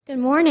Good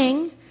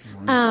morning.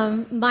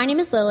 My name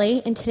is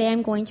Lily, and today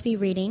I'm going to be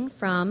reading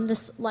from the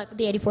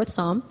 84th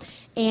Psalm.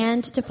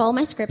 And to follow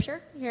my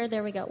scripture,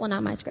 there we go. Well,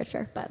 not my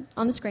scripture, but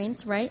on the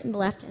screens, right and the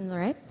left and the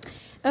right.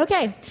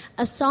 Okay,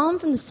 a psalm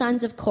from the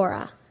sons of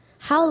Korah.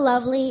 How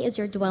lovely is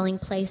your dwelling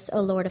place,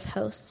 O Lord of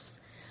hosts.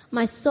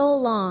 My soul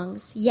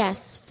longs,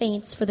 yes,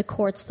 faints for the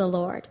courts of the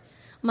Lord.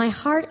 My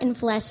heart and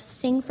flesh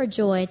sing for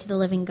joy to the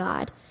living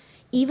God.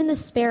 Even the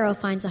sparrow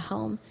finds a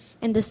home,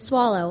 and the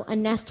swallow a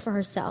nest for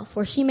herself,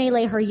 where she may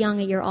lay her young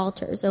at your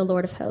altars, O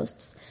Lord of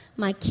hosts,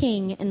 my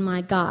King and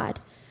my God.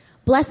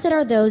 Blessed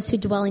are those who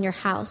dwell in your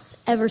house,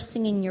 ever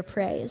singing your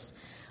praise.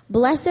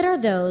 Blessed are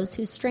those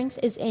whose strength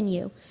is in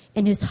you,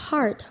 and whose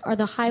heart are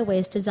the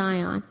highways to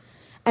Zion.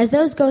 As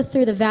those go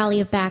through the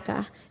valley of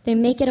Baca, they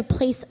make it a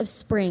place of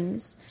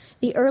springs.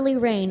 The early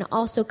rain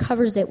also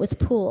covers it with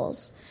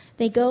pools.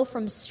 They go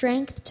from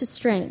strength to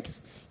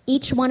strength.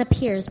 Each one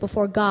appears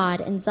before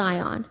God in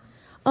Zion.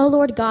 O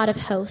Lord God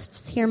of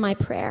hosts, hear my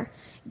prayer.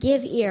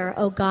 Give ear,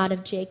 O God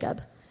of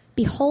Jacob.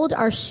 Behold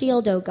our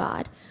shield, O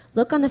God.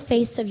 Look on the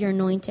face of your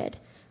anointed.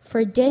 For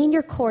a day in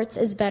your courts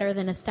is better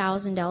than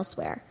 1,000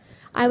 elsewhere.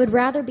 I would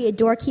rather be a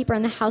doorkeeper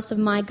in the house of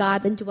my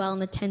God than dwell in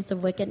the tents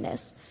of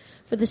wickedness.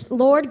 For the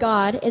Lord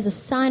God is a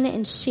sun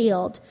and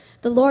shield.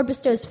 The Lord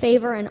bestows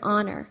favor and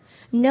honor.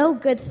 No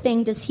good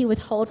thing does he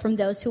withhold from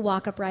those who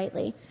walk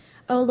uprightly.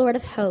 O Lord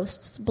of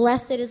hosts,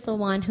 blessed is the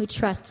one who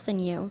trusts in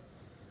you.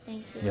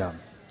 Thank you. Yeah.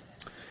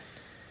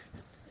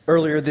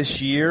 Earlier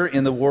this year,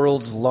 in the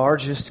world's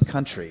largest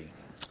country,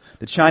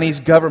 the Chinese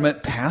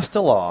government passed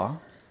a law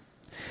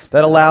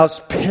that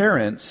allows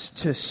parents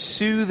to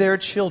sue their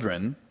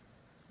children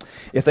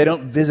if they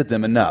don't visit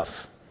them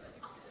enough.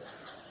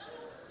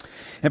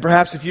 And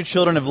perhaps if your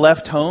children have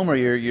left home or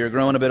you're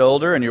growing a bit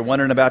older and you're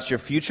wondering about your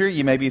future,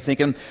 you may be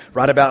thinking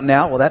right about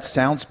now, well, that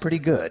sounds pretty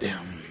good.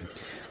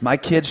 My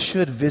kids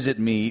should visit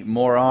me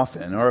more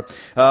often. Or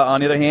on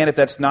the other hand, if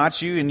that's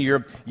not you and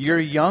you're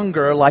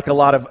younger like a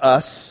lot of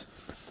us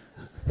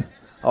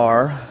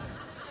are,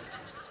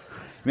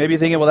 maybe you're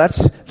thinking, well,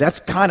 that's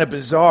kind of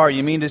bizarre.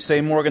 You mean to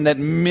say, Morgan, that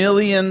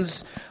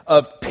millions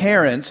of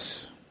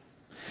parents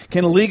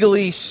can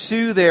legally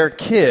sue their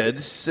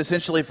kids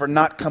essentially for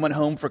not coming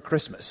home for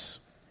Christmas?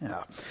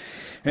 Yeah.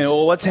 And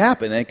well, what's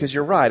happened? Because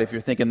you're right if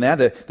you're thinking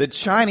that. The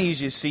Chinese,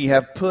 you see,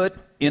 have put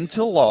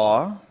into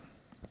law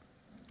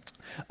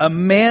a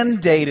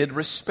mandated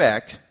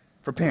respect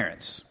for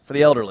parents, for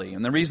the elderly.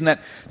 And the reason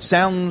that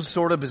sounds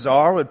sort of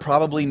bizarre, would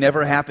probably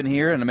never happen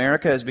here in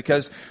America, is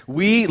because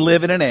we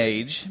live in an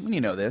age, and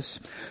you know this,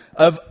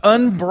 of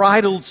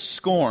unbridled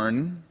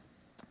scorn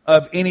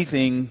of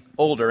anything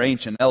older,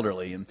 ancient,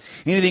 elderly. And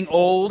anything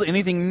old,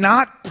 anything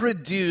not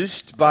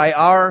produced by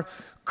our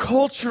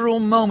cultural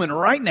moment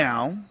right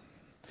now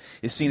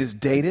is seen as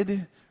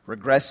dated,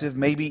 regressive,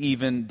 maybe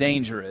even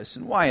dangerous.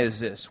 And why is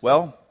this?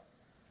 Well,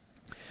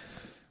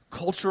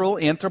 cultural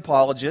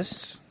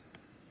anthropologists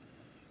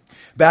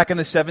back in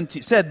the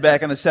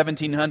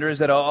 1700s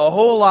that a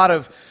whole lot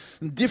of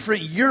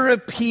different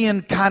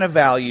European kind of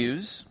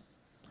values,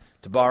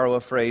 to borrow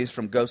a phrase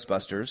from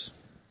Ghostbusters,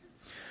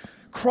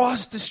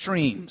 crossed the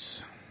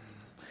streams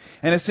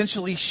and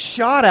essentially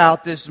shot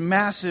out this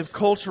massive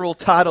cultural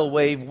tidal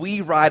wave we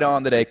ride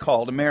on today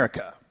called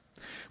America,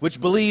 which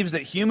believes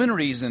that human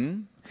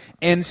reason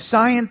and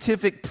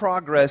scientific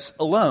progress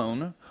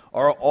alone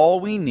are all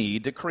we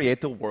need to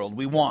create the world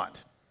we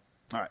want.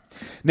 All right.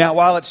 Now,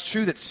 while it's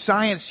true that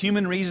science,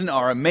 human reason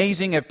are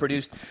amazing, have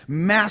produced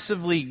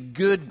massively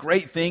good,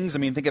 great things. I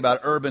mean, think about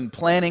urban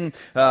planning,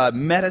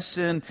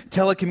 medicine,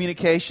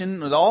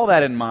 telecommunication. With all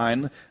that in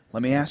mind,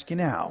 let me ask you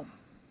now,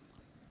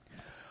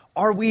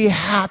 are we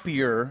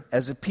happier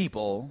as a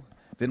people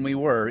than we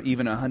were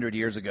even 100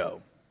 years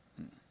ago?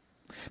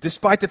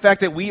 Despite the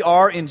fact that we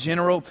are, in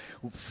general,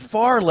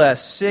 far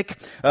less sick,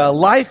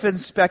 life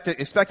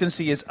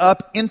expectancy is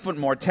up, infant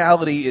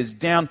mortality is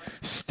down.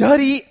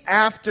 Study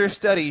after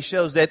study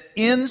shows that,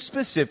 in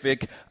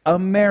specific,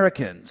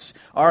 Americans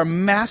are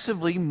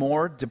massively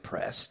more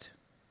depressed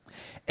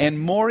and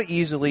more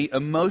easily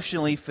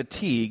emotionally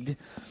fatigued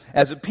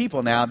as a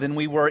people now than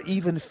we were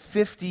even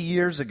 50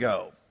 years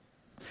ago.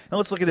 Now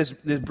let's look at this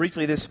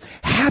briefly, this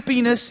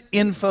happiness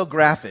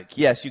infographic.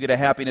 Yes, you get a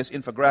happiness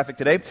infographic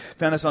today.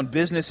 Found this on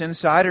Business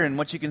Insider, and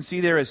what you can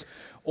see there is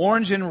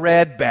orange and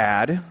red,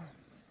 bad.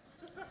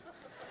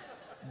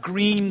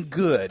 Green,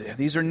 good.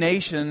 These are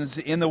nations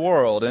in the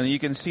world, and you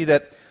can see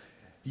that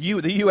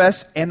the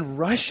U.S. and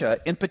Russia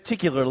in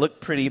particular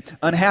look pretty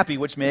unhappy,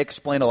 which may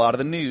explain a lot of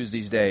the news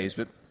these days.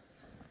 But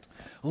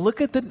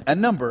look at a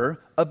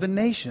number of the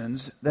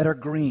nations that are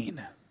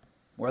green,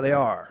 where they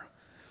are.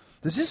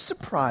 Does this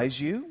surprise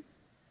you?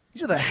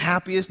 These are the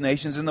happiest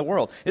nations in the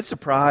world. It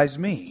surprised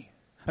me.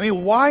 I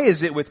mean, why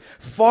is it with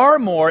far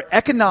more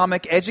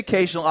economic,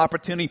 educational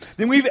opportunity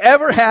than we've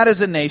ever had as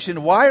a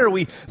nation, why are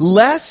we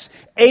less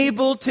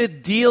able to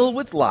deal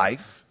with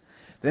life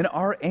than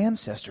our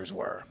ancestors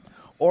were?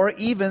 Or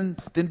even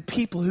than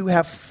people who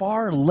have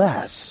far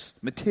less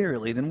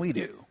materially than we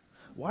do?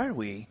 Why are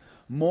we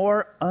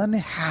more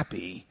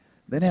unhappy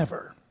than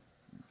ever?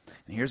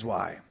 And here's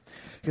why.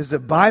 Because the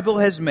Bible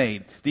has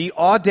made the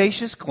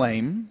audacious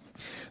claim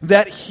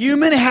that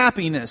human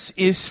happiness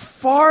is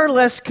far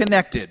less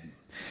connected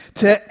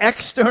to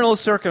external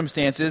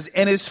circumstances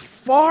and is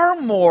far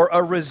more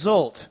a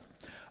result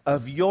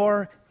of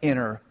your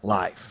inner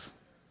life.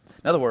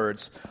 In other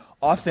words,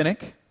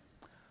 authentic,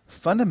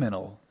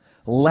 fundamental,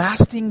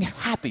 lasting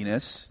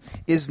happiness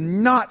is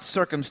not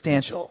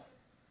circumstantial,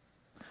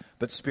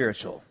 but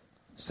spiritual.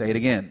 Say it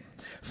again.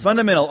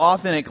 Fundamental,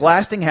 authentic,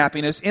 lasting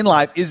happiness in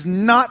life is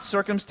not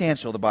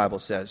circumstantial, the Bible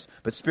says,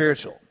 but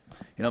spiritual.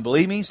 You don't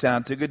believe me?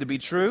 Sound too good to be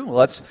true? Well,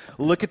 let's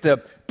look at the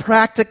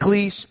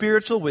practically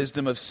spiritual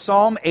wisdom of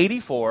Psalm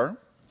 84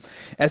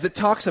 as it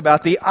talks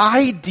about the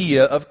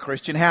idea of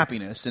Christian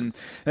happiness. And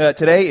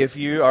today, if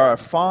you are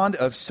fond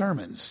of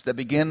sermons that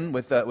begin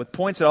with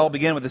points that all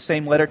begin with the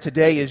same letter,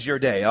 today is your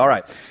day. All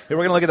right. Here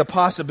we're going to look at the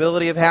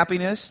possibility of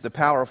happiness, the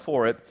power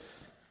for it,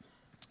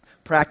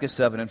 practice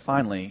of it, and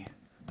finally,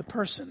 the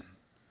person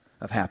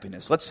of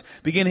happiness. Let's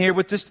begin here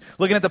with just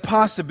looking at the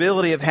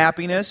possibility of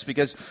happiness,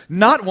 because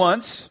not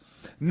once,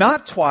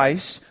 not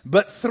twice,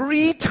 but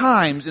 3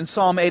 times in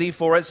Psalm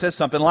 84 it says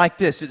something like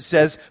this. It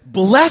says,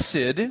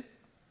 "Blessed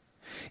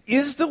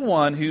is the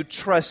one who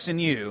trusts in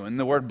you." And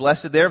the word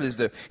blessed there is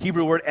the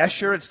Hebrew word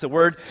esher. It's the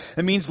word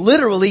that means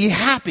literally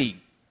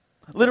happy.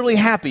 Literally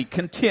happy,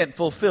 content,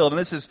 fulfilled. And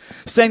this is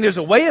saying there's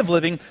a way of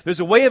living,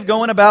 there's a way of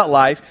going about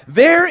life.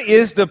 There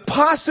is the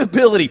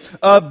possibility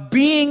of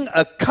being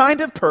a kind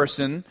of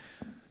person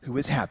who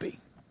is happy.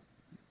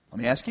 Let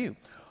me ask you,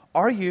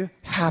 are you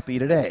happy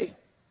today?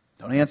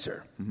 Don't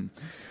answer.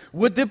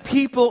 Would the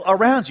people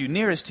around you,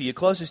 nearest to you,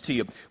 closest to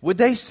you, would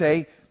they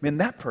say, "Man,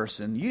 that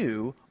person,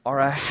 you are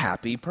a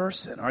happy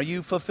person"? Are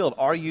you fulfilled?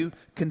 Are you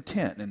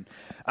content? And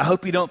I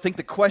hope you don't think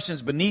the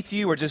questions beneath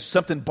you are just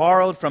something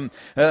borrowed from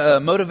a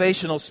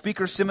motivational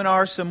speaker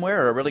seminar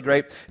somewhere or a really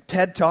great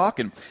TED Talk.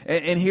 And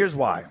here's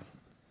why.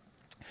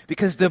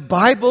 Because the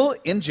Bible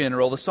in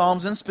general, the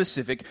Psalms in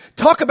specific,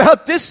 talk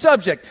about this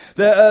subject,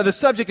 the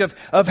subject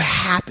of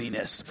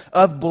happiness,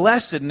 of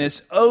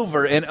blessedness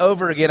over and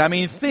over again. I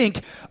mean,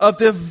 think of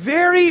the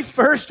very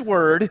first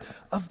word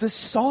of the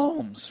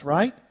Psalms,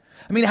 right?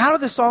 I mean, how do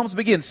the Psalms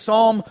begin?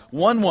 Psalm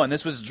 1:1.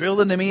 This was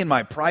drilled into me in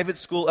my private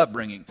school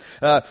upbringing.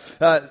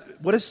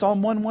 What does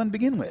Psalm 1:1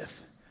 begin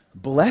with?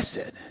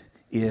 Blessed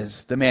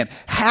is the man.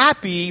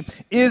 Happy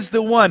is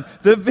the one.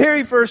 The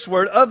very first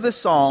word of the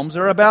Psalms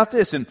are about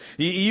this. And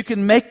you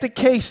can make the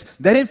case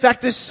that, in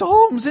fact, the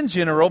Psalms in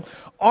general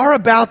are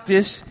about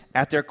this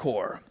at their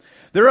core.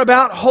 They're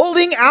about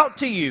holding out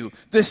to you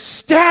the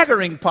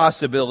staggering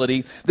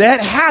possibility that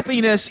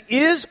happiness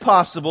is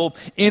possible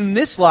in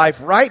this life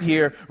right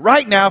here,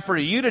 right now for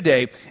you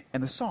today.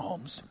 And the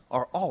Psalms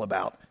are all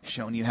about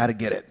showing you how to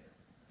get it.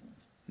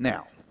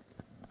 Now,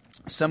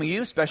 some of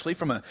you, especially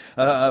from a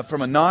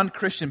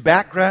non-Christian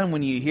background,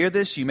 when you hear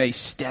this, you may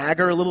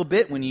stagger a little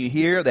bit when you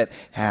hear that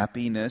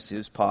happiness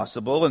is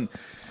possible. And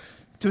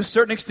to a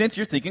certain extent,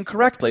 you're thinking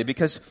correctly,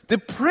 because the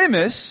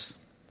premise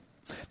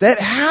that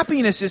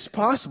happiness is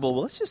possible,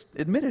 well, let's just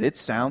admit it, it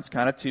sounds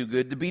kind of too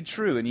good to be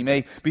true. And you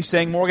may be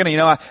saying, "Morgan,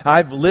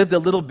 I've lived a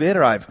little bit,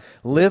 or I've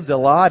lived a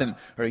lot,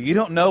 or you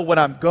don't know what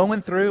I'm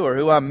going through, or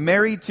who I'm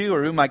married to,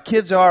 or who my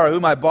kids are, or who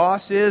my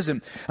boss is,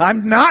 and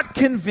I'm not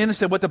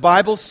convinced that what the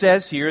Bible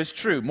says here is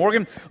true.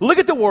 Morgan, look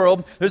at the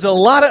world. There's a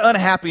lot of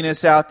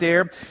unhappiness out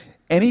there,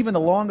 and even the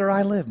longer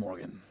I live,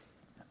 Morgan,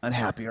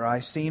 unhappier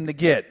I seem to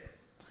get."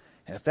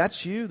 And if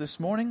that's you this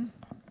morning,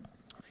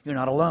 you're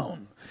not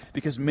alone.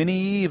 Because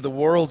many of the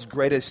world's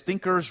greatest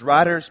thinkers,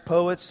 writers,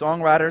 poets,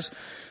 songwriters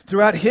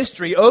throughout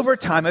history over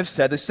time have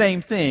said the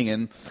same thing.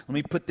 And let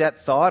me put that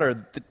thought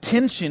or the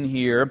tension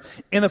here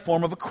in the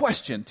form of a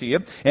question to you.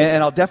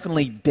 And I'll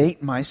definitely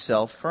date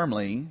myself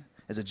firmly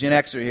as a Gen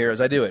Xer here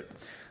as I do it.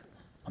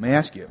 Let me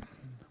ask you,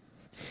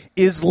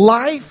 is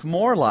life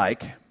more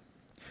like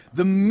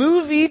the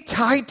movie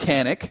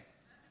Titanic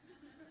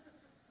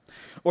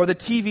or the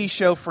TV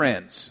show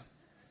Friends?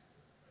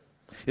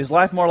 Is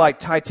life more like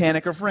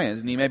Titanic or Friends?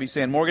 And you may be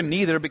saying, "Morgan,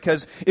 neither,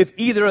 because if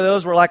either of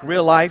those were like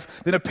real life,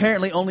 then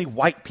apparently only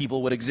white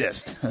people would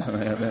exist."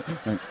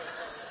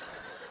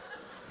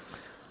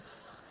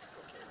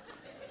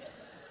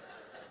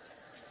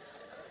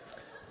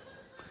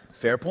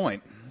 Fair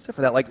point. Except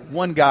for that, like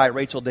one guy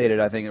Rachel dated,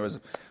 I think there was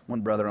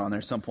one brother on there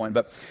at some point.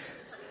 But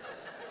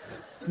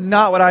it's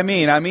not what I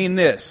mean. I mean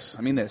this.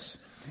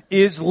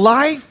 Is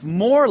life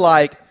more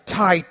like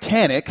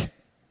Titanic,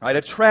 right,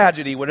 a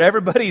tragedy where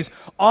everybody's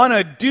on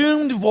a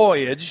doomed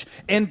voyage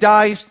and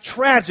dies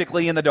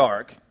tragically in the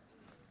dark?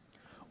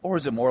 Or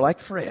is it more like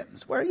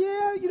Friends, where,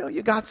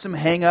 you got some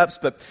hang-ups,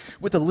 but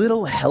with a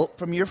little help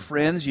from your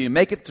friends, you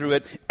make it through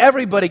it,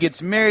 everybody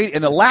gets married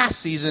in the last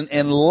season,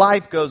 and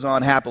life goes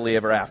on happily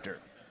ever after?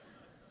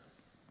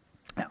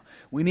 Now,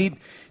 we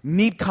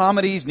need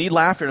comedies, need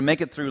laughter to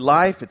make it through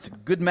life. It's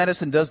good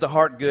medicine, does the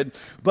heart good.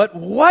 But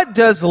what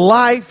does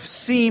life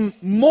seem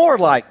more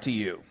like to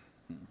you?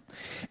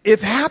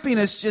 If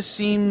happiness just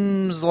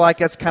seems like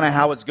that's kind of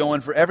how it's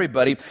going for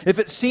everybody, if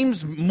it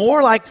seems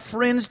more like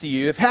Friends to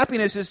you, if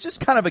happiness is just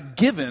kind of a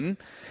given,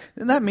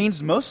 then that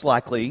means most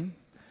likely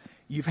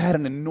you've had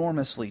an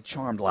enormously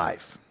charmed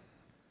life.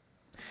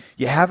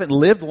 You haven't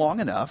lived long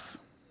enough,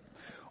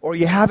 or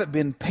you haven't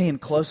been paying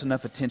close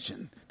enough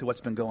attention to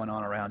what's been going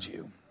on around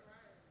you.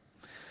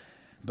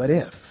 But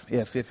if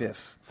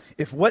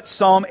what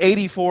Psalm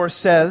 84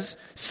 says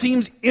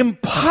seems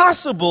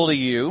impossible to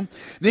you,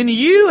 then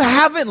you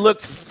haven't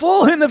looked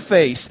full in the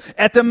face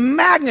at the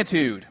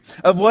magnitude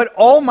of what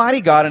Almighty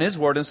God in His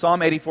Word in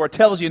Psalm 84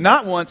 tells you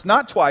not once,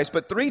 not twice,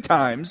 but 3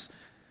 times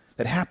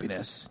that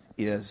happiness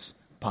is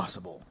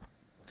possible.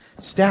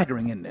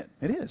 Staggering, isn't it?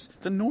 It is.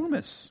 It's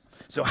enormous.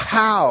 So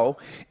how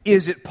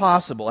is it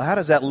possible? How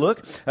does that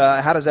look?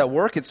 How does that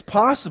work? It's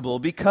possible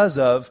because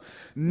of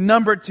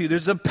number 2.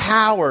 There's a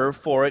power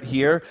for it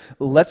here.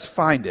 Let's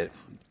find it.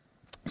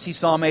 See,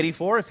 Psalm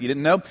 84, if you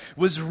didn't know,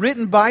 was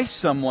written by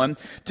someone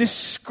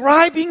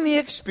describing the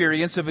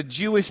experience of a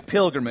Jewish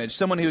pilgrimage,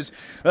 someone who's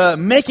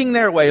making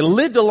their way,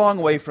 lived a long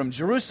way from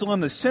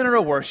Jerusalem, the center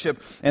of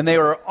worship, and they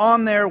were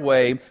on their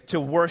way to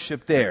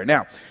worship there.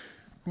 Now,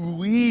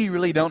 we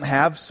really don't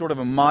have sort of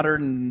a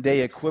modern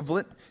day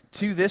equivalent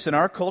to this in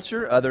our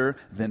culture, other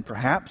than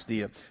perhaps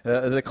the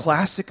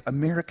classic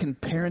American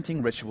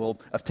parenting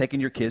ritual of taking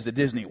your kids to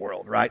Disney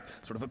World, right?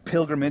 Sort of a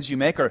pilgrimage you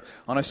make, or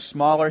on a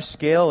smaller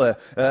scale,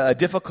 a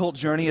difficult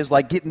journey is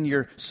like getting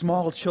your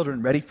small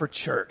children ready for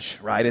church,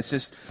 right? It's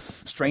this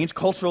strange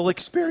cultural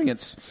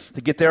experience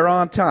to get there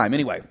on time.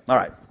 Anyway, all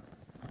right.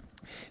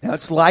 Now,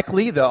 it's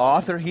likely the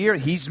author here,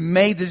 he's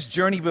made this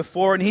journey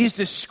before, and he's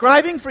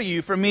describing for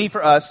you, for me,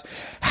 for us,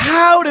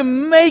 how to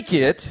make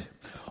it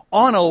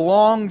on a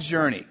long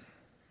journey.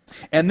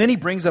 And then he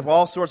brings up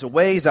all sorts of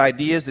ways,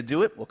 ideas to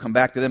do it. We'll come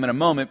back to them in a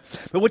moment.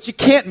 But what you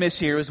can't miss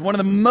here is one of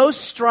the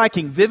most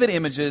striking, vivid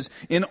images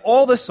in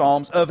all the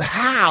Psalms of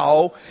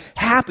how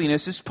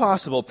happiness is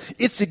possible.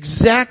 It's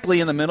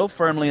exactly in the middle,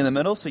 firmly in the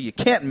middle, so you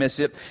can't miss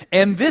it.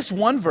 And this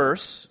one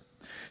verse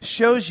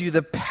shows you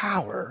the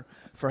power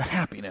for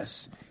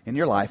happiness in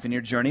your life, in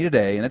your journey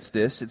today. And it's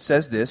this. It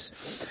says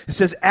this. It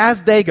says,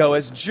 as they go,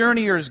 as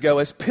journeyers go,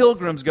 as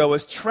pilgrims go,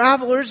 as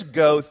travelers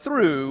go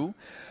through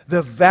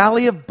the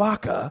valley of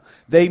Baca,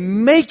 they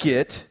make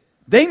it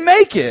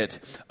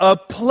a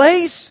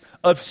place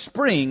of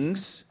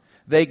springs.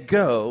 They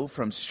go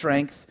from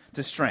strength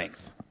to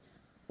strength.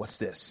 What's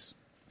this?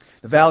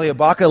 The valley of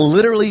Baca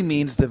literally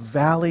means the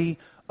valley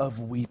of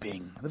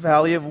weeping. The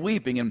valley of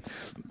weeping. And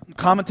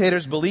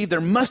commentators believe there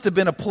must have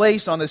been a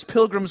place on this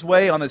pilgrim's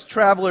way, on this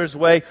traveler's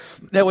way,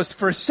 that was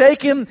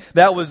forsaken,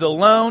 that was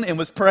alone, and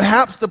was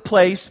perhaps the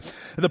place,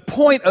 the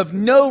point of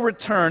no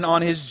return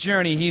on his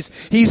journey.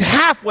 He's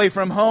halfway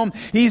from home.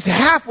 He's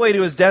halfway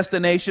to his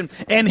destination.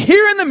 And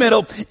here in the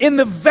middle, in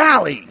the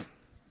valley,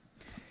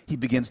 he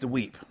begins to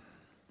weep.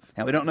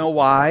 Now, we don't know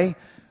why,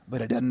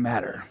 but it doesn't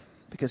matter,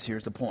 because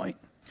here's the point.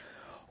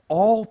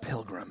 All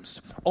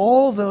pilgrims,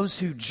 all those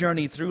who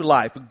journey through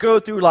life, go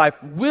through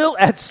life, will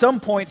at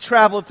some point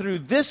travel through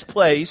this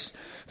place,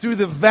 through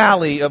the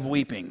valley of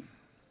weeping.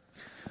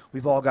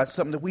 We've all got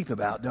something to weep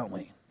about, don't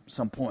we? At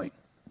some point.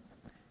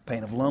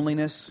 Pain of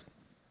loneliness,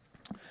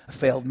 a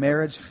failed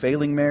marriage,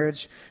 failing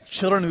marriage,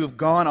 children who have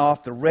gone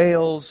off the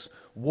rails,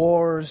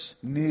 wars,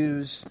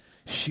 news,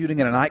 shooting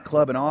at a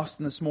nightclub in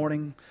Austin this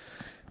morning,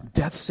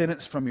 death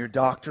sentence from your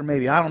doctor,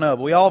 maybe. I don't know.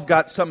 But we all have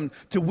got something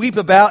to weep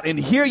about. And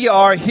here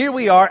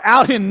we are,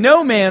 out in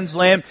no man's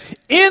land,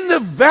 in the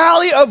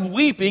valley of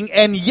weeping.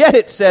 And yet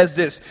it says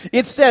this.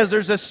 It says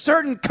there's a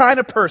certain kind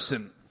of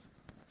person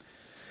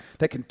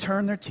that can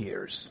turn their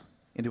tears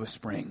into a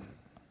spring.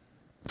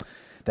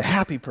 The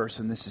happy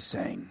person, this is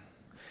saying,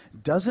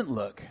 doesn't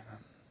look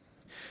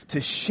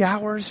to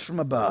showers from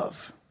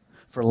above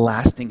for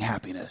lasting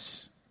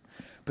happiness,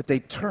 but they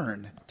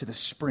turn to the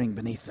spring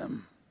beneath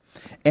them.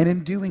 And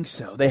in doing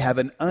so, they have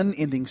an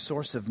unending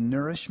source of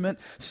nourishment,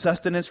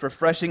 sustenance,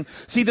 refreshing.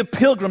 See, the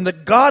pilgrim, the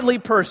godly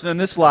person in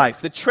this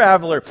life, the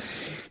traveler,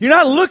 you're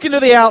not looking to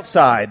the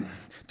outside,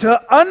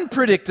 to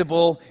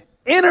unpredictable,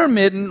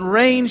 intermittent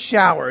rain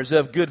showers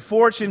of good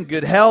fortune,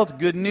 good health,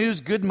 good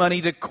news, good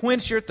money to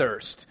quench your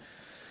thirst,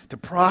 to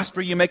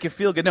prosper you, make you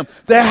feel good. No,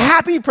 the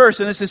happy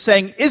person, this is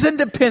saying, isn't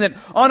dependent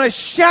on a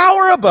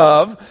shower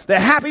above.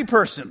 The happy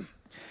person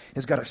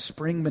has got a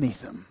spring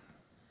beneath them.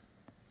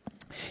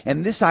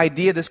 And this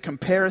idea, this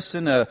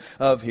comparison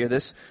of here,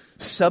 this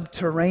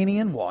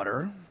subterranean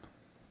water,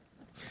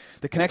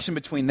 the connection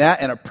between that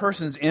and a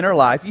person's inner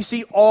life, you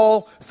see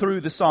all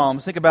through the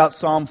Psalms. Think about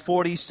Psalm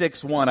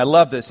 46:1. I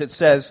love this. It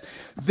says,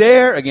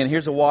 there, again,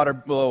 here's a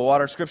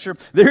water scripture.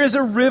 There is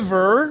a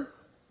river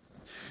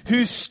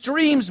whose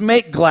streams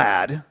make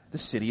glad the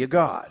city of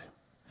God.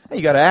 Now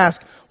you got to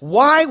ask,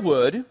 why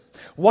would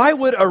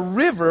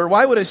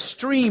a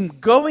stream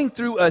going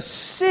through a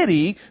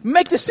city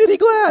make the city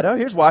glad? Oh,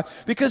 here's why.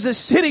 Because a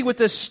city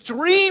with a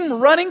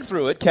stream running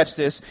through it, catch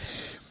this,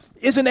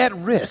 isn't at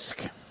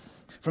risk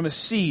from a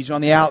siege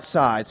on the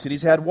outside.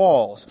 Cities had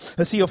walls.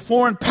 Let's see, a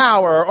foreign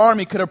power or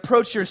army could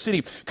approach your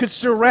city, could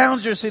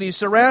surround your city,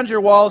 surround your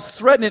walls,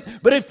 threaten it.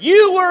 But if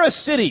you were a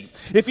city,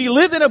 if you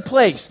lived in a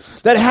place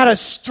that had a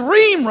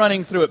stream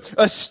running through it,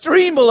 a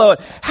stream below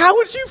it, how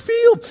would you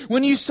feel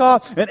when you saw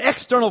an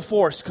external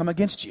force come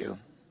against you?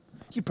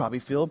 You probably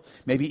feel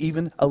maybe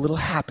even a little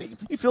happy.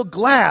 You feel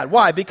glad.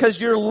 Why? Because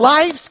your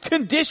life's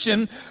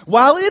condition,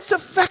 while it's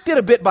affected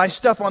a bit by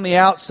stuff on the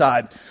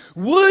outside,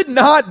 would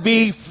not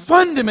be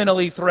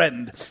fundamentally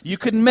threatened. You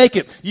could make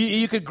it.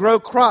 You could grow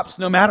crops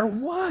no matter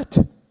what.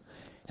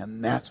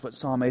 And that's what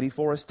Psalm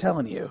 84 is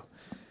telling you.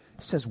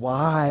 It says,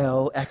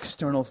 while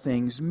external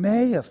things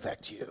may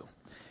affect you,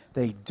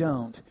 they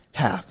don't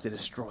have to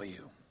destroy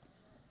you.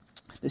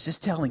 This is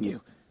telling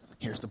you,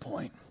 here's the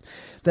point,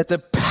 that the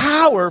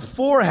power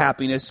for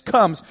happiness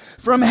comes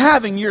from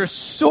having your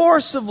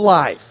source of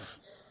life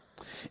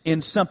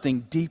in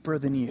something deeper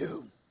than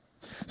you,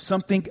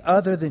 something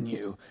other than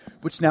you,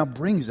 which now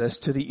brings us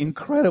to the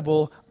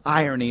incredible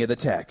irony of the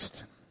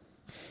text.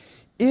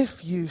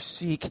 If you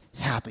seek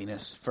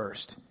happiness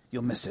first,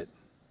 you'll miss it.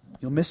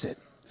 You'll miss it.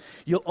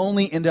 You'll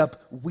only end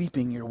up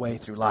weeping your way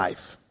through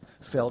life.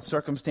 Failed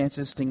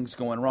circumstances, things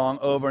going wrong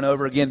over and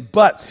over again.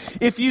 But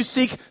if you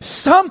seek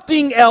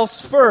something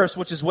else first,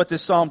 which is what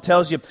this psalm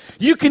tells you,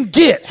 you can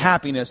get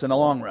happiness in the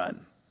long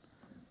run.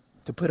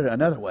 To put it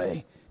another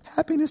way,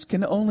 happiness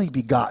can only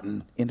be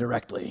gotten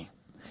indirectly.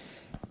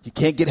 You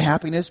can't get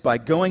happiness by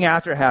going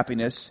after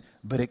happiness,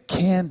 but it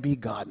can be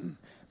gotten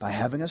by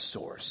having a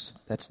source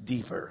that's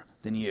deeper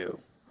than you.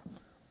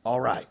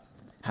 All right.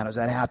 How does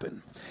that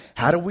happen?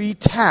 How do we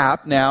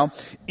tap now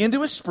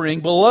into a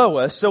spring below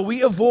us so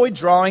we avoid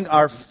drawing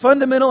our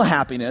fundamental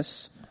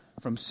happiness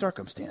from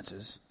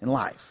circumstances in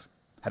life?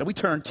 How do we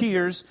turn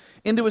tears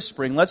into a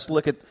spring? Let's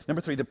look at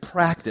number 3, the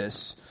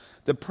practice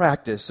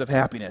of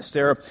happiness.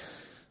 There are,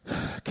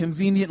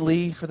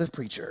 conveniently for the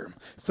preacher,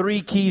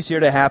 3 keys here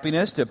to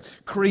happiness, to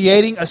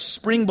creating a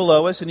spring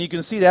below us, and you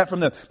can see that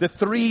from the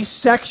 3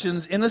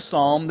 sections in the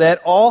psalm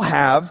that all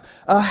have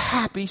a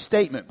happy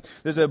statement.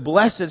 There's a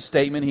blessed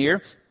statement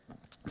here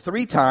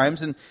 3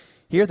 times, and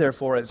here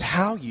therefore is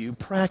how you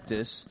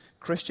practice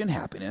Christian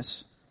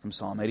happiness from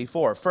Psalm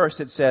 84. First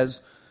it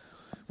says,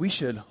 we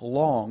should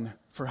long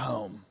for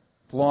home.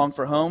 Long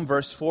for home.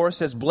 Verse 4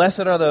 says,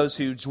 blessed are those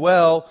who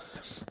dwell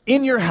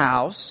in your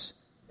house,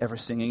 ever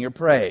singing your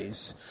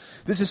praise.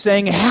 This is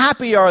saying,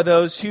 happy are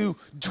those who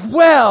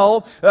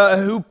dwell,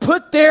 who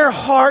put their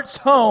heart's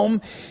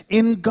home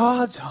in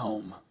God's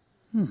home.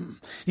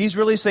 He's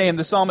really saying,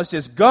 the psalmist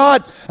is,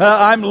 God,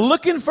 I'm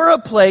looking for a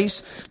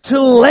place to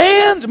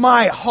land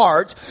my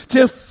heart,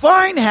 to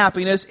find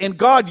happiness, and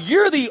God,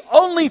 you're the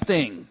only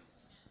thing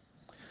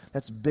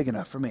that's big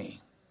enough for me.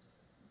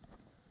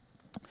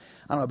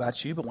 I don't know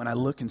about you, but when I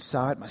look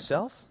inside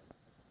myself,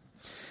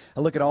 I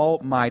look at all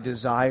my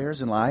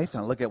desires in life,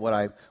 and I look at what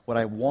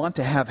I want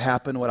to have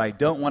happen, what I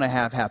don't want to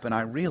have happen,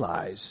 I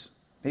realize,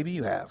 maybe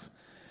you have,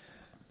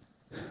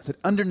 that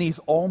underneath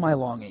all my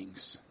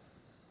longings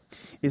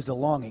is the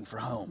longing for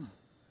home.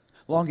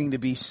 Longing to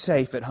be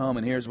safe at home.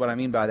 And here's what I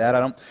mean by that.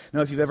 I don't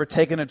know if you've ever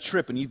taken a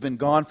trip and you've been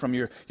gone from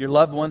your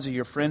loved ones or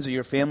your friends or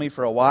your family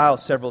for a while,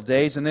 several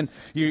days, and then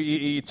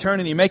you turn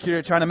and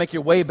you're trying to make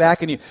your way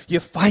back, and you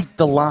fight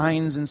the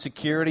lines and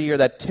security or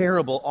that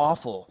terrible,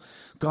 awful,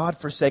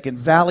 God-forsaken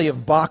Valley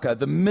of Baca,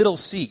 the middle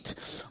seat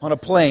on a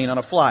plane, on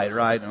a flight,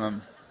 right?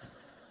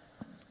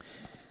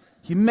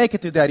 You make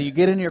it through that. You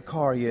get in your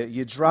car,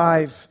 you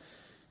drive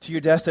to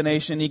your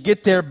destination, you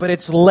get there, but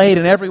it's late,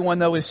 and everyone,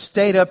 though, is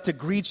stayed up to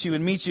greet you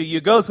and meet you.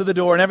 You go through the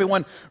door, and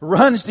everyone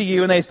runs to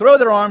you, and they throw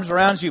their arms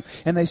around you,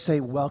 and they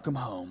say, welcome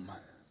home.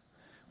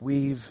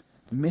 We've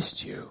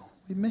missed you.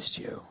 We missed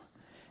you.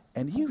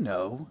 And you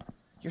know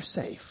you're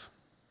safe.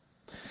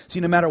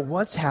 See, no matter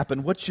what's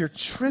happened, what your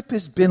trip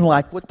has been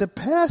like, what the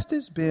past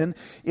has been,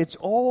 it's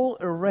all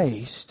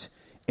erased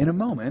in a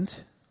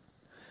moment,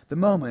 the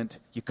moment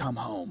you come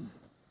home.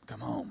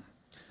 Come home.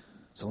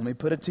 So let me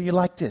put it to you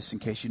like this, in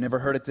case you never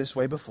heard it this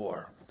way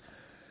before.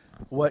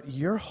 What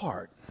your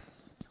heart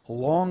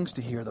longs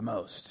to hear the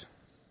most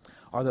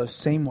are those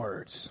same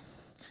words.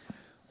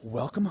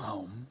 Welcome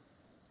home.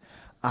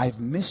 I've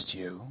missed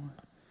you.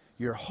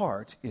 Your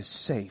heart is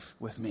safe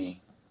with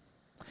me.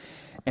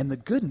 And the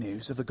good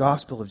news of the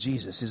gospel of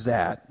Jesus is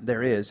that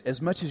there is,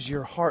 as much as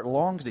your heart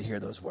longs to hear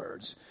those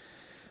words,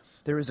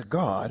 there is a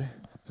God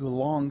who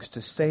longs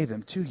to say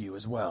them to you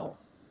as well.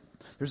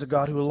 There's a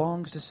God who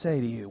longs to say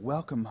to you,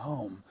 welcome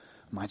home,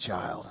 my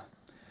child.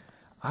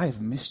 I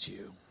have missed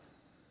you.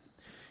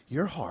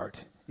 Your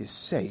heart is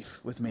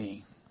safe with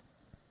me.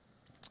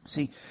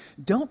 See,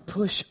 don't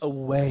push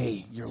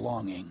away your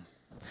longing.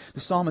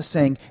 The psalmist is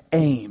saying,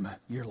 aim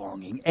your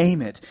longing.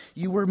 Aim it.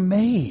 You were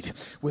made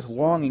with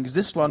longings.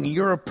 This longing,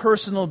 you're a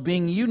personal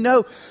being. You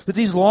know that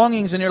these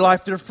longings in your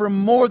life, they're for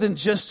more than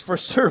just for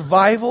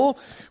survival,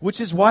 which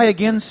is why,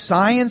 again,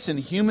 science and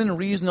human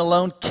reason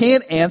alone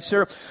can't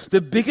answer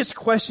the biggest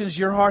questions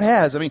your heart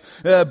has. I mean,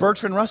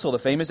 Bertrand Russell, the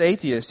famous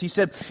atheist, he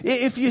said,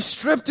 if you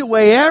stripped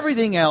away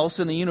everything else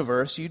in the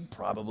universe, you'd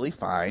probably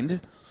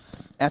find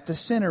at the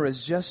center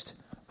is just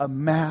a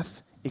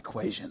math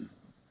equation.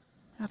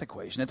 Math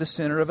equation at the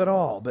center of it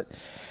all. But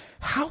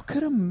how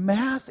could a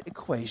math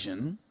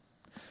equation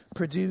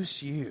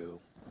produce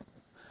you,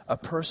 a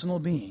personal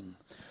being,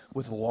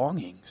 with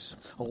longings,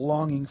 a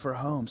longing for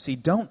home. See,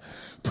 don't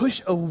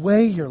push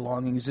away your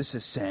longings, this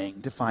is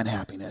saying, to find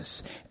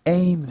happiness.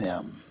 Aim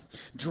them.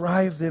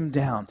 Drive them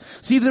down.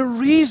 See, the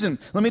reason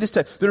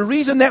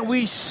that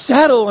we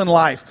settle in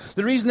life,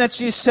 the reason that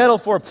you settle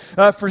for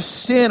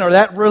sin or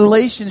that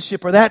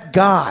relationship or that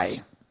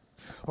guy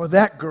or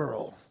that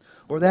girl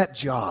or that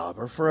job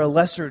or for a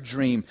lesser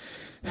dream,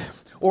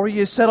 or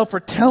you settle for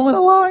telling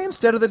a lie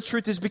instead of the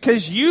truth, is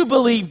because you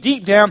believe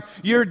deep down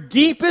your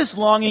deepest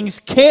longings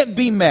can't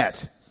be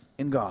met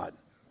in God.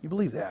 You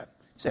believe that.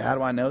 You say, how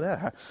do I know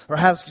that?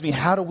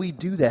 How do we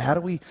do that? How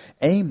do we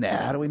aim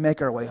that? How do we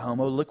make our way home?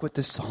 Oh, look what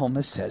the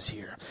psalmist says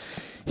here.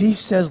 He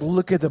says,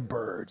 look at the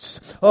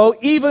birds. Oh,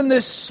 even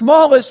the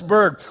smallest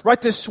bird, right,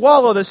 the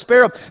swallow, the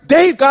sparrow,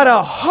 they've got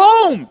a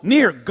home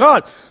near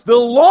God. The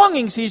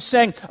longings, he's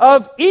saying,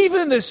 of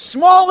even the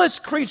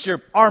smallest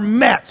creature are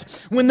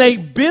met when they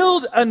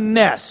build a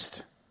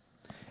nest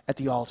at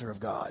the altar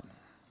of God.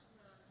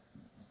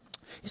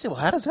 You say, well,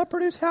 how does that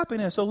produce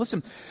happiness? Oh,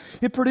 listen,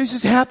 it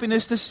produces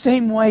happiness the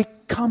same way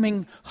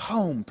coming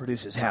home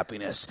produces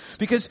happiness.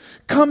 Because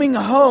coming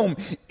home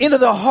into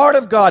the heart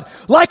of God,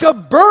 like a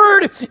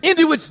bird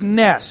into its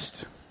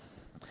nest,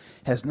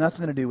 has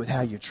nothing to do with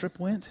how your trip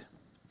went,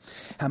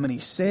 how many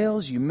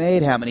sales you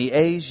made, how many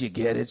A's you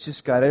get. It's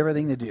just got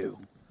everything to do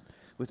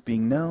with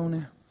being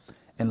known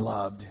and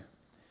loved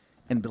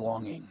and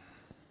belonging.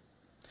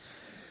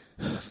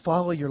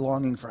 Follow your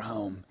longing for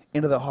home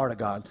into the heart of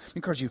God. I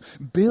encourage you,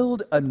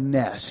 build a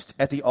nest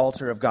at the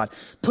altar of God.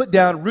 Put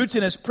down roots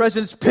in His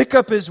presence, pick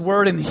up His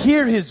word, and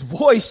hear His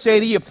voice say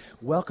to you,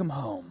 welcome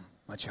home,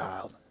 my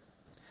child.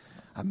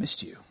 I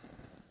missed you.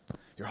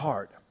 Your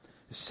heart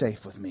is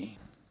safe with me.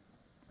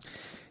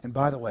 And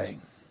by the way,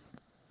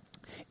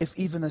 if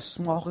even the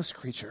smallest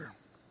creature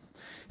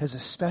has a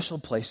special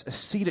place, a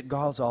seat at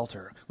God's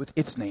altar with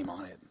its name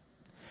on it,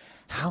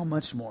 how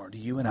much more do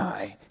you and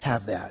I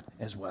have that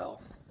as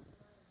well?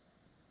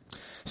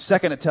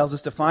 Second, it tells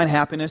us to find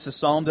happiness, as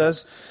Psalm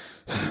does.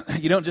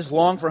 You don't just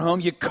long for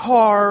home, you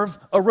carve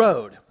a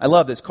road. I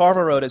love this. Carve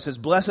a road. It says,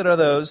 blessed are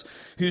those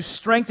whose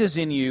strength is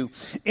in you,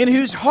 in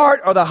whose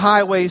heart are the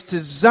highways to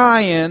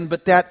Zion.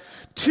 But that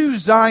to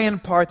Zion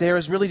part there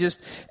is really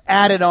just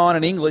added on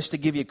in English to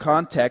give you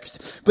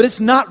context. But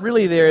it's not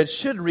really there. It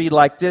should read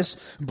like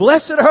this.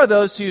 Blessed are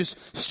those whose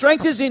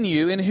strength is in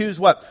you, in whose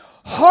what?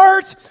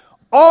 Heart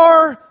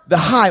are the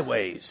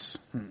highways.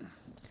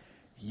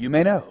 You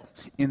may know,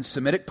 in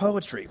Semitic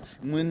poetry,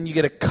 when you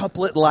get a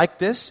couplet like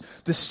this,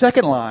 the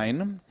second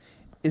line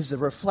is a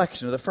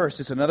reflection of the first.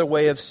 It's another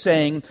way of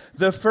saying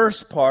the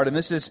first part. And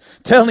this is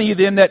telling you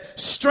then that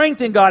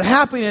strength in God,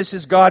 happiness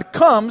is God,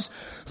 comes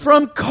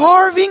from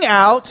carving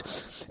out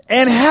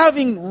and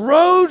having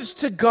roads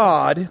to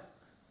God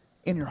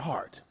in your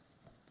heart.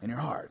 In your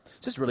heart.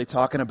 This is really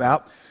talking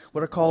about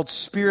what are called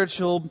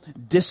spiritual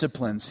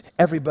disciplines.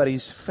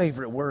 Everybody's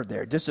favorite word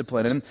there,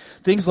 discipline. And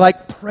things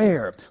like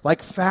prayer,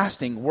 like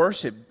fasting,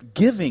 worship,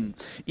 giving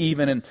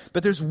even.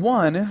 But there's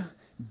one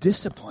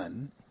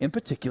discipline in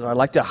particular I'd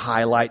like to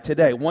highlight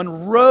today.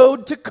 One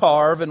road to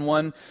carve and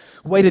one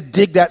way to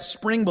dig that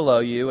spring below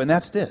you, and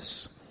that's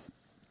this.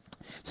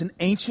 It's an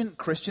ancient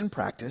Christian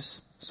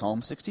practice,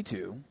 Psalm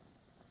 62,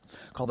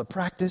 called the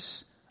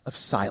practice of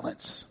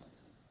silence.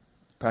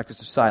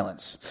 Practice of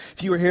silence.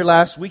 If you were here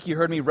last week, you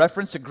heard me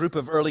reference a group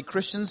of early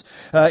Christians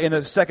in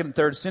the 2nd and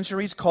 3rd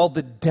centuries called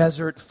the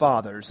Desert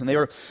Fathers. And they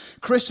were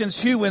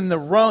Christians who, when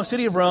the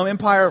city of Rome,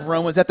 Empire of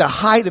Rome, was at the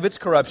height of its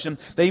corruption,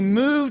 they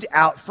moved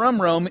out from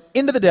Rome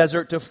into the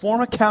desert to form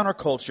a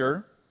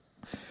counterculture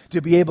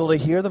to be able to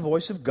hear the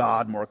voice of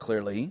God more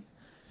clearly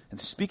and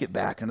speak it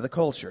back into the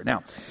culture.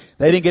 Now,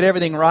 they didn't get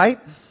everything right,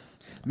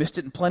 missed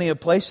it in plenty of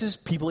places.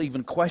 People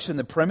even questioned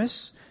the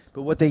premise.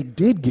 But what they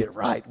did get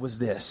right was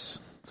this.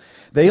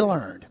 They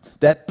learned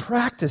that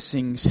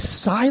practicing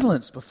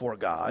silence before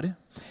God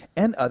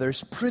and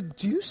others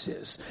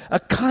produces a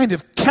kind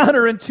of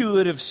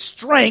counterintuitive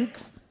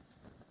strength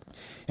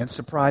and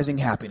surprising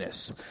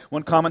happiness.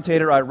 One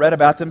commentator I read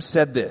about them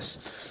said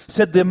this,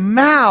 said the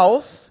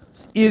mouth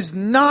is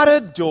not a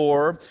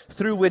door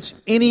through which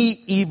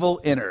any evil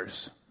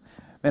enters.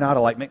 Man, I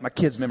ought to make my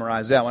kids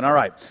memorize that one. All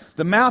right.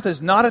 The mouth is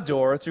not a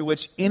door through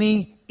which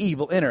any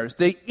evil enters.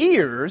 The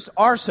ears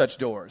are such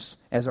doors,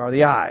 as are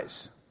the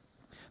eyes.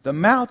 The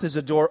mouth is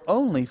a door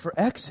only for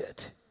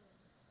exit.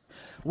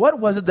 What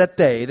was it that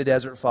they, the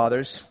Desert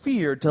Fathers,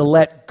 feared to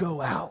let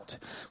go out?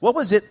 What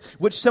was it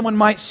which someone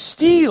might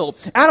steal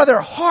out of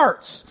their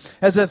hearts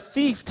as a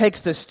thief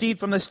takes the steed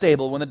from the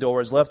stable when the door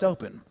is left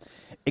open?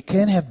 It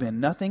can have been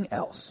nothing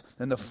else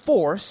than the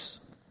force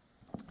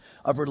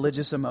of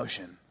religious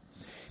emotion.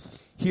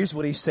 Here's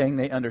what he's saying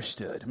they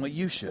understood, and what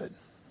you should.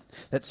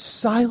 That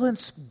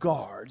silence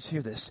guards,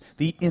 hear this,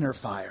 the inner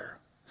fire.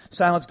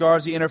 Silence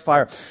guards the inner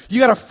fire. You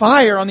got a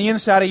fire on the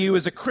inside of you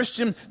as a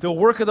Christian, the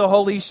work of the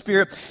Holy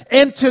Spirit.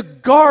 And to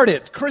guard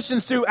it,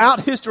 Christians throughout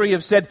history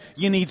have said,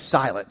 you need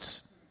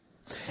silence.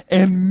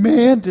 And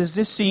man, does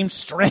this seem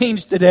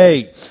strange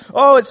today.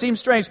 Oh, it seems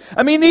strange.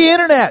 I mean, the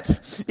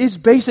internet is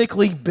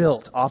basically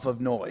built off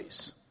of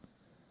noise.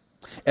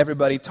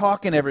 everybody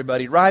talking,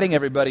 everybody writing,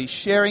 everybody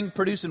sharing,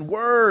 producing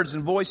words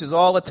and voices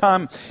all the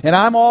time. And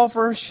I'm all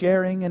for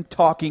sharing and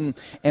talking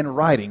and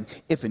writing,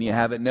 if any you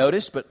haven't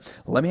noticed. But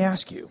let me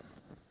ask you,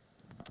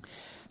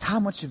 how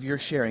much of your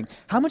sharing,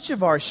 how much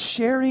of our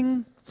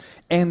sharing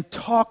and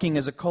talking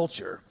as a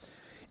culture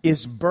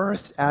is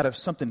birthed out of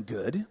something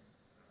good?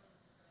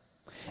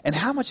 And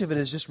how much of it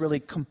is just really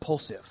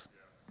compulsive?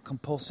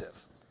 Compulsive.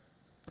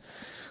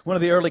 One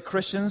of the early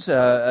Christians,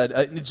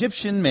 an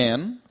Egyptian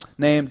man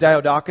named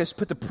Diadochus,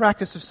 put the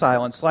practice of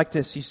silence like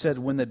this. He said,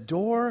 when the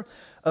door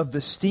of the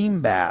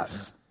steam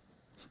bath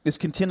is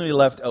continually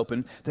left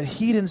open, the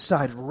heat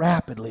inside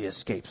rapidly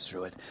escapes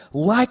through it.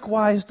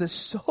 Likewise, the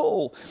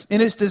soul, in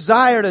its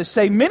desire to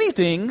say many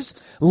things,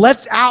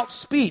 lets out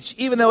speech,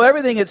 even though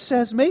everything it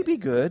says may be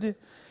good.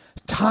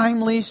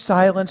 Timely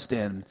silence,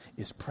 then,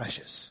 is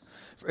precious,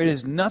 for it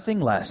is nothing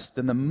less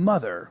than the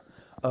mother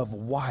of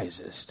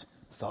wisest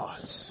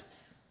thoughts.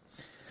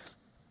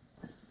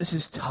 This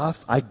is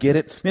tough. I get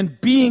it. And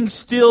being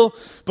still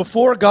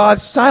before God,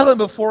 silent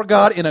before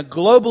God in a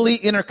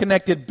globally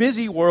interconnected,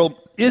 busy world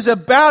is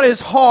about as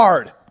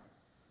hard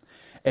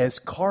as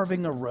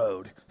carving a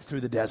road through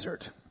the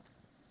desert.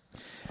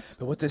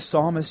 But what this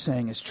psalm is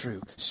saying is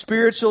true.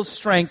 Spiritual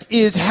strength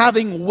is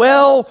having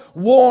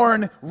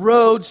well-worn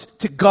roads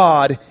to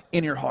God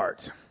in your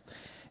heart.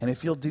 And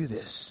if you'll do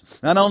this,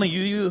 not only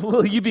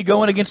will you be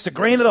going against the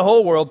grain of the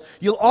whole world,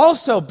 you'll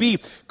also be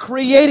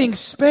creating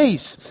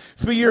space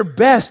for your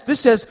best.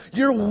 This says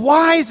your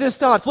wisest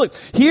thoughts. Look,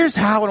 here's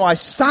how and why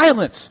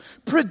silence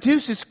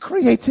produces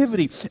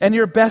creativity and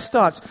your best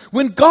thoughts.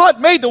 When God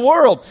made the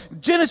world,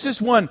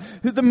 Genesis 1,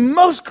 the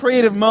most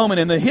creative moment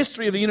in the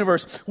history of the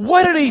universe,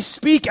 what did he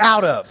speak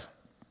out of?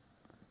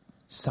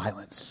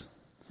 Silence.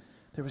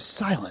 There was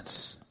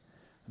silence,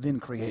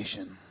 then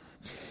creation.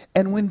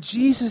 And when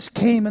Jesus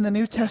came in the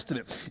New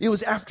Testament, it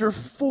was after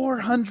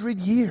 400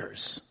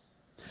 years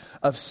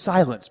of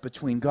silence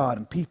between God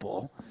and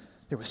people.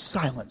 There was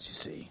silence, you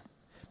see.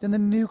 Then the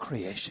new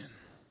creation.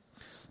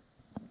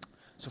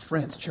 So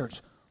friends,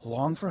 church,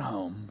 long for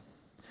home,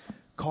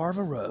 carve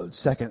a road,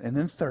 second, and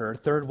then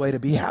third way to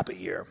be happy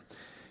here.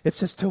 It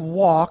says to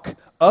walk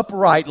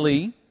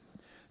uprightly.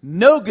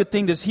 No good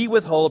thing does he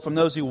withhold from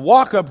those who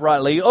walk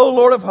uprightly, O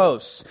Lord of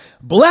hosts.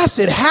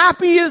 Blessed,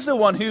 happy is the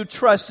one who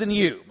trusts in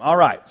you. All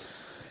right.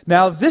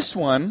 Now this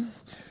one,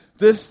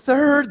 the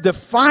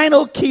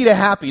final key to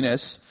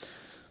happiness,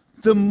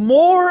 the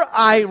more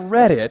I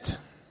read it,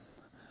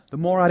 the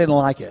more I didn't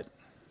like it.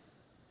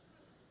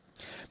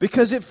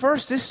 Because at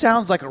first this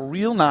sounds like a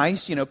real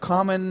nice,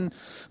 common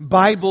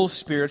Bible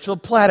spiritual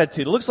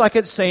platitude. It looks like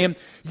it's saying,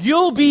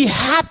 you'll be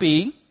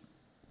happy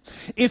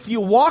if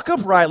you walk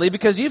uprightly,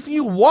 because if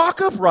you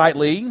walk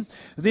uprightly,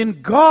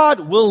 then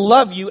God will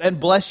love you and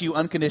bless you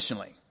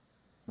unconditionally.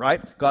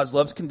 Right? God's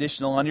love's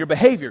conditional on your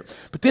behavior.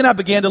 But then I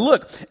began to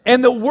look,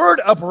 and the word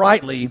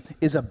uprightly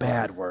is a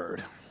bad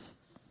word.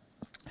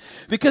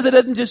 Because it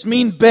doesn't just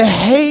mean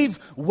behave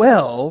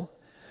well,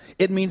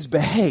 it means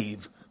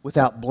behave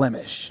without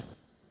blemish.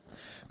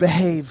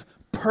 Behave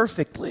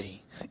perfectly.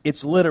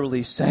 It's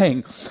literally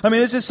saying,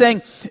 this is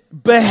saying,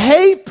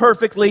 behave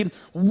perfectly,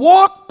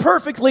 walk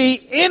perfectly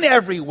in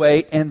every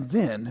way, and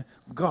then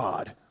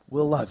God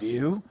will love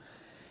you.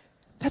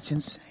 That's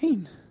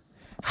insane.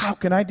 How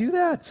can I do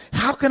that?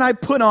 How can I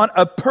put on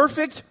a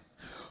perfect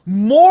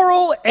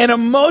moral and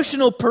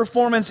emotional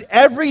performance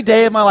every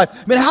day of my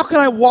life? How can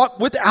I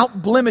walk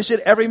without blemish at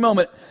every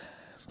moment?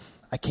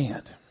 I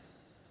can't.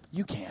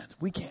 You can't.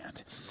 We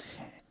can't.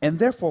 And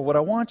therefore, what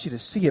I want you to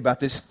see about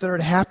this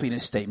third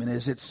happiness statement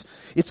is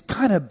it's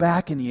kind of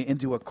backing you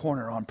into a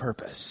corner on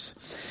purpose.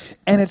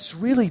 And it's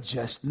really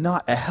just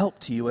not a help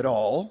to you at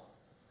all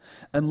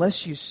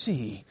unless you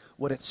see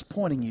what it's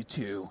pointing you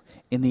to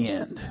in the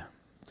end.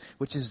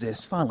 Which is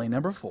this, finally,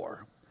 number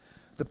 4,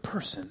 the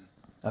person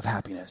of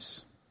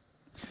happiness.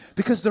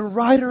 Because the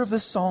writer of the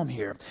psalm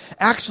here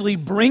actually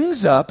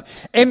brings up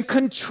and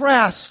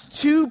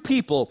contrasts two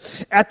people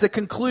at the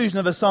conclusion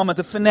of the psalm, at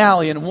the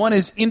finale. And one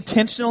is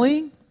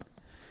intentionally,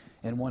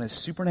 and one is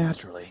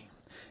supernaturally.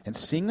 And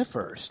seeing the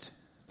first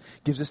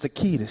gives us the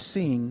key to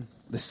seeing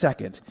the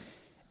second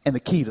and the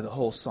key to the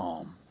whole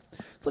psalm.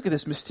 Look at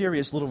this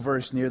mysterious little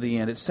verse near the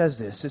end. It says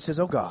this. It says,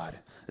 "O God,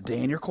 a day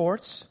in your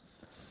courts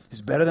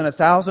is better than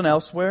 1,000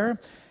 elsewhere.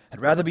 I'd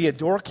rather be a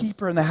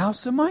doorkeeper in the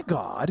house of my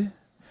God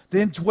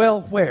than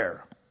dwell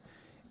where?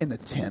 In the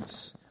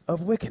tents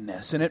of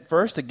wickedness." And at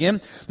first,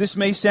 again, this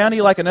may sound to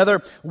you like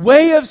another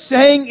way of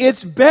saying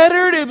it's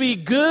better to be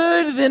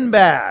good than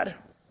bad.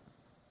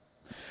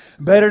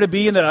 Better to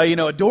be in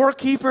a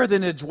doorkeeper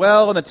than to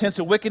dwell in the tents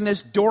of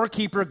wickedness.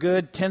 Doorkeeper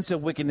good, tents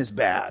of wickedness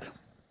bad.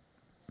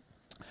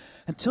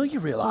 Until you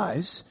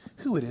realize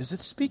who it is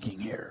that's speaking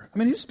here.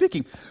 Who's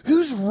speaking?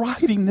 Who's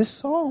writing this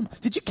psalm?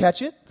 Did you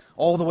catch it?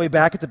 All the way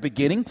back at the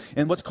beginning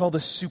in what's called the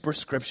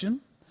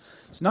superscription.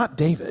 It's not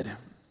David.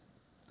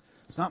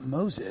 It's not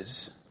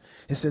Moses.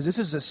 It says this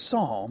is a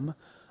psalm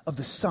of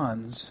the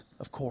sons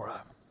of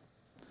Korah.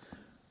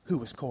 Who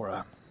was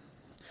Korah?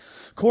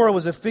 Korah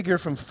was a figure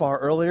from far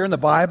earlier in the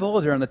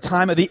Bible, during the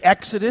time of the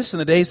Exodus, in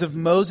the days of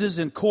Moses,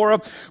 and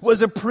Korah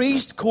was a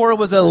priest. Korah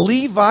was a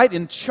Levite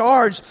in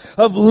charge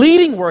of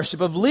leading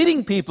worship, of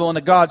leading people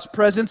into God's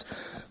presence.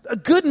 A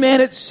good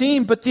man it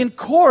seemed, but then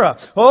Korah,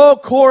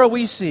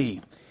 we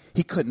see,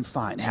 he couldn't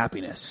find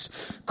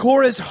happiness.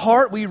 Korah's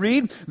heart, we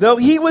read, though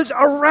he was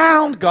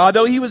around God,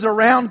 though he was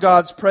around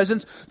God's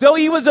presence, though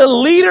he was a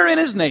leader in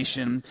his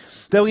nation,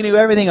 though he knew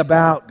everything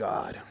about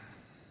God,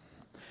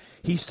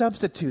 he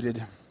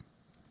substituted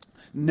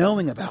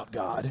knowing about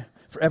God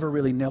for ever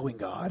really knowing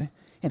God.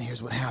 And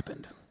here's what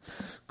happened.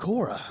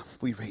 Korah,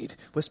 we read,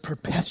 was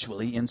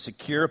perpetually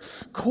insecure.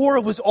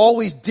 Korah was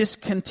always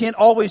discontent,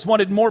 always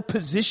wanted more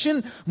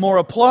position, more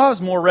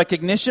applause, more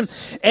recognition.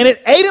 And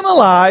it ate him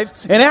alive.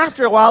 And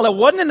after a while, it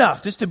wasn't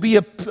enough just to be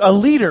a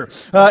leader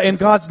in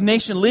God's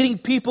nation, leading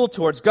people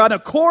towards God. Now,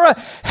 Korah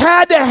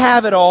had to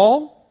have it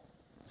all.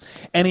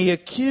 And he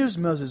accused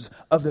Moses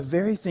of the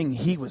very thing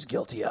he was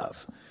guilty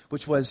of,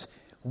 which was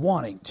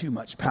wanting too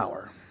much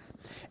power.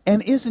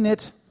 And isn't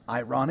it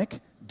ironic,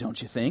 don't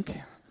you think?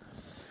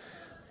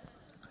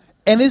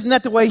 And isn't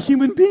that the way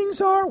human beings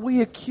are?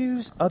 We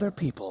accuse other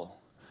people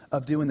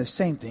of doing the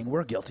same thing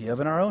we're guilty of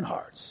in our own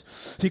hearts.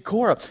 See,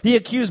 Korah, he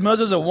accused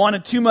Moses of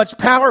wanting too much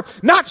power,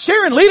 not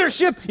sharing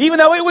leadership, even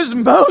though it was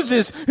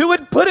Moses who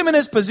had put him in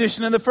his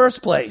position in the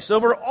first place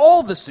over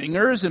all the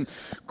singers. And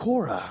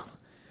Korah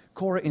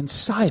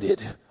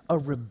incited a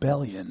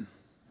rebellion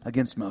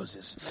against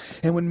Moses.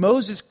 And when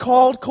Moses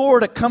called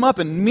Korah to come up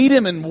and meet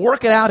him and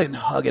work it out and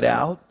hug it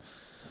out,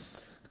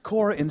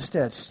 Korah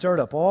instead stirred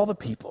up all the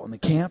people in the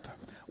camp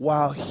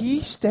while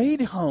he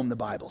stayed home, the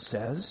Bible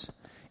says,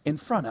 in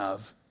front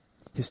of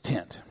his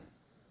tent.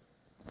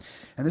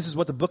 And this is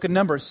what the book of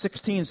Numbers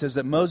 16 says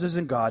that Moses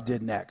and God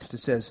did next. It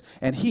says,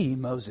 and he,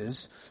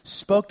 Moses,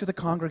 spoke to the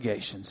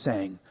congregation,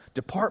 saying,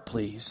 depart,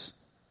 please,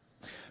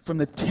 from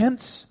the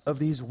tents of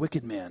these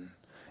wicked men,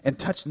 and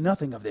touch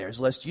nothing of theirs,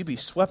 lest you be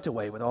swept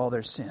away with all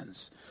their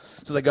sins.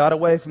 So they got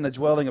away from the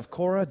dwelling of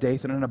Korah,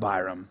 Dathan, and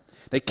Abiram.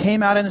 They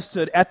came out and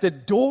stood at the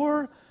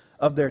door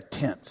of their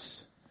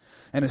tents.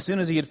 And as soon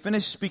as he had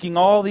finished speaking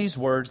all these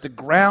words, the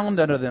ground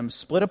under them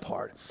split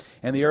apart,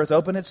 and the earth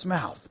opened its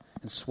mouth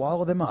and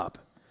swallowed them up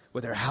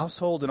with their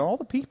household and all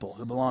the people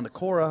who belonged to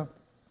Korah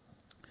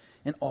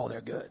and all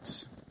their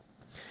goods.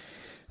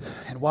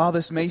 And while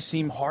this may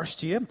seem harsh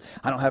to you,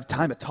 I don't have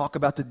time to talk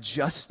about the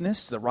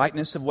justness, the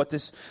rightness of what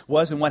this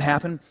was and what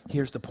happened.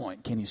 Here's the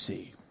point. Can you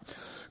see?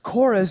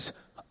 Korah's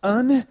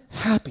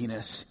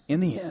unhappiness in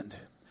the end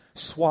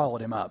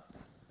swallowed him up.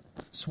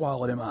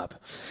 Swallowed him up.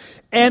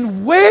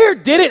 And where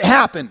did it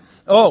happen?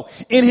 Oh,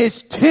 in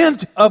his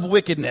tent of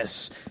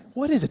wickedness.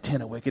 What is a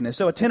tent of wickedness?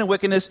 So a tent of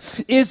wickedness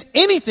is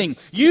anything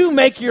you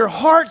make your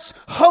heart's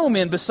home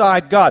in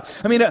beside God.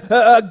 I mean,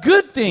 a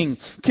good thing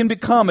can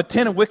become a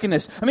tent of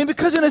wickedness. I mean,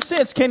 because in a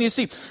sense, can you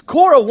see,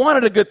 Korah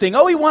wanted a good thing.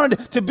 Oh, he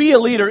wanted to be a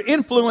leader,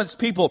 influence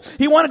people.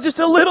 He wanted just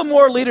a little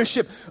more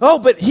leadership. Oh,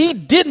 but he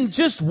didn't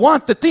just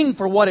want the thing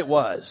for what it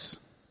was.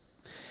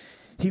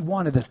 He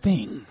wanted the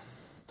thing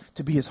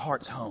to be his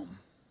heart's home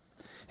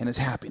and his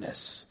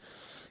happiness.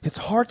 His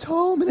heart's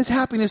home and his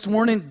happiness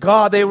weren't in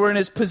God. They were in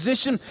his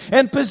position.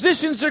 And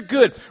positions are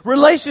good.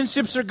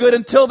 Relationships are good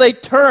until they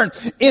turn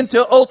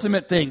into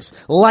ultimate things,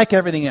 like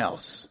everything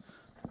else.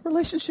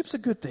 Relationship's a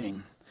good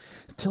thing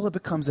until it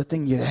becomes a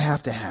thing you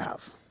have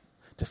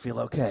to feel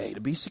okay, to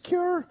be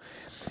secure.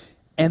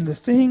 And the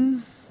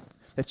thing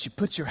that you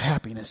put your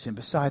happiness in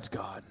besides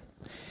God,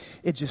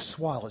 it just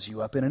swallows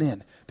you up in an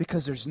end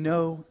because there's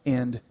no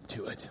end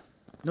to it,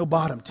 no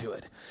bottom to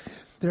it.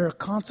 There are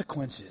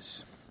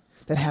consequences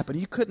that happened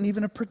you couldn't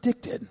even have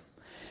predicted.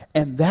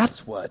 And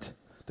that's what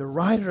the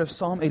writer of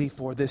Psalm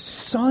 84, this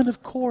son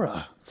of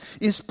Korah,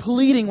 is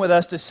pleading with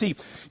us to see.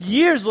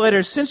 Years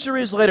later,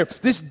 centuries later,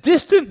 this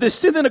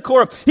descendant of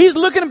Korah, he's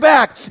looking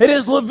back at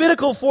his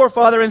Levitical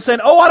forefather and saying,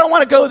 oh, I don't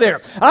want to go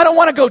there. I don't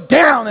want to go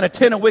down in a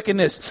tent of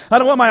wickedness. I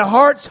don't want my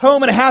heart's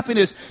home and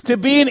happiness to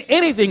be in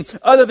anything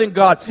other than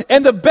God.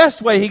 And the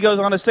best way, he goes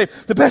on to say,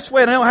 the best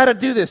way to know how to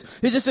do this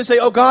is just to say,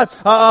 oh God,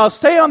 I'll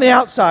stay on the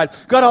outside.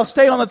 God, I'll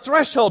stay on the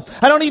threshold.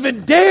 I don't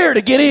even dare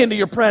to get into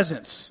your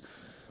presence.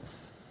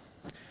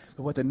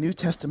 But what the New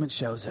Testament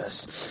shows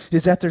us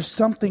is that there's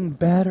something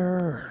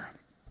better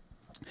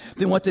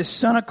than what this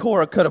son of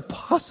Korah could have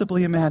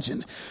possibly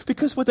imagined.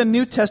 Because what the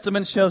New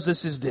Testament shows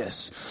us is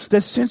this,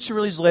 that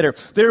centuries later,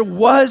 there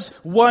was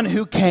one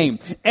who came,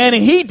 and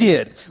he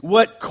did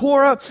what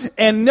Korah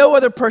and no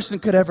other person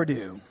could ever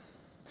do.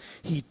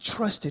 He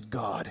trusted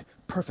God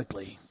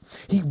perfectly.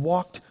 He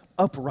walked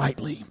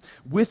uprightly,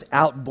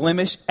 without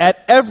blemish,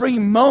 at every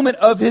moment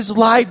of his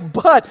life.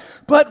 But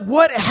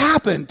what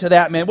happened to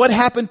that man? What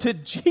happened to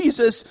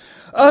Jesus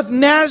of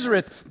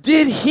Nazareth?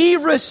 Did he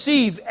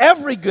receive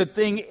every good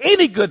thing,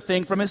 any good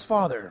thing from his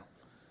Father?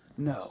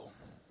 No.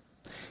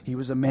 He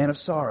was a man of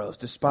sorrows,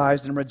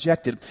 despised and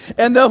rejected.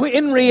 And though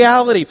in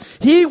reality,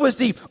 he was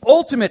the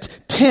ultimate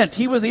tent,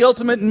 he was the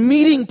ultimate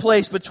meeting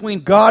place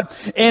between God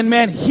and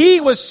man, he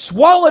was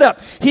swallowed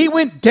up. He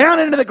went down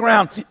into the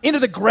ground, into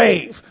the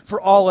grave for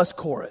all us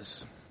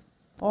Korahs.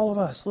 all of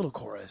us, little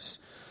chorus,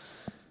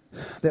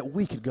 that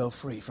we could go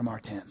free from our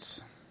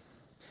tents.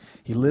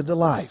 He lived a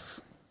life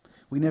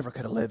we never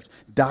could have lived,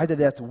 died the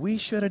death we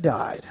should have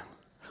died,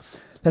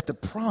 that the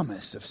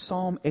promise of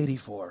Psalm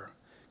 84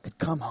 could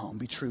come home,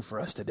 be true for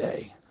us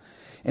today.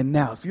 And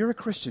now, if you're a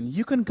Christian,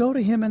 you can go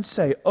to him and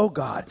say, oh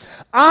God,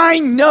 I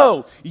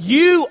know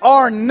you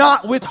are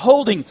not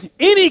withholding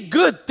any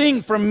good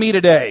thing from me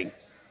today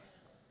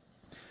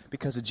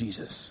because of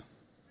Jesus.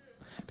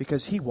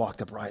 Because he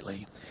walked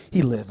uprightly.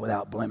 He lived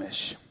without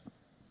blemish.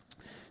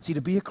 See,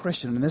 to be a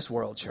Christian in this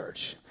world,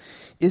 church,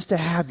 is to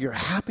have your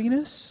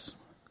happiness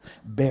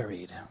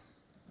buried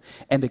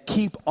and to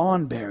keep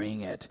on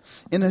burying it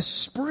in a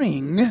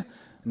spring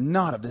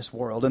not of this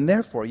world. And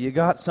therefore, you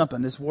got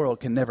something this world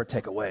can never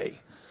take away.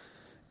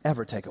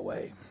 Ever take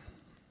away.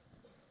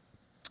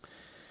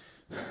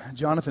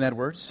 Jonathan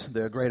Edwards,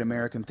 the great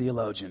American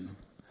theologian,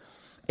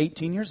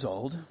 18 years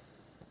old,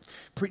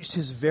 preached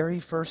his very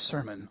first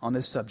sermon on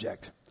this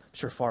subject. I'm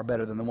sure far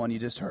better than the one you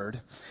just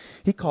heard.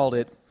 He called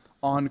it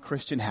On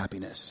Christian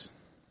Happiness.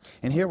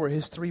 And here were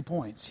his 3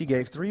 points. He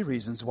gave 3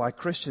 reasons why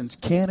Christians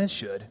can and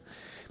should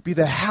be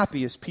the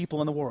happiest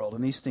people in the world.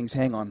 And these things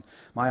hang on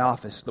my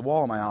office, the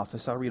wall of my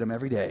office. I read them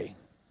every day.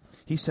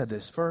 He said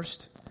this: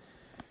 first,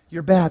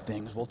 your bad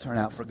things will turn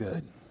out for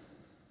good.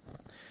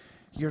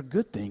 Your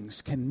good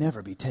things can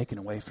never be taken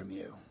away from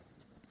you.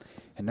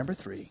 And number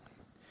 3,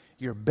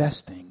 your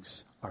best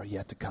things are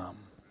yet to come.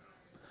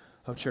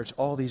 Oh, church,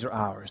 all these are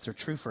ours. They're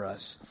true for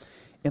us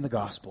in the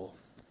gospel.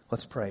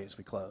 Let's pray as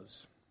we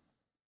close.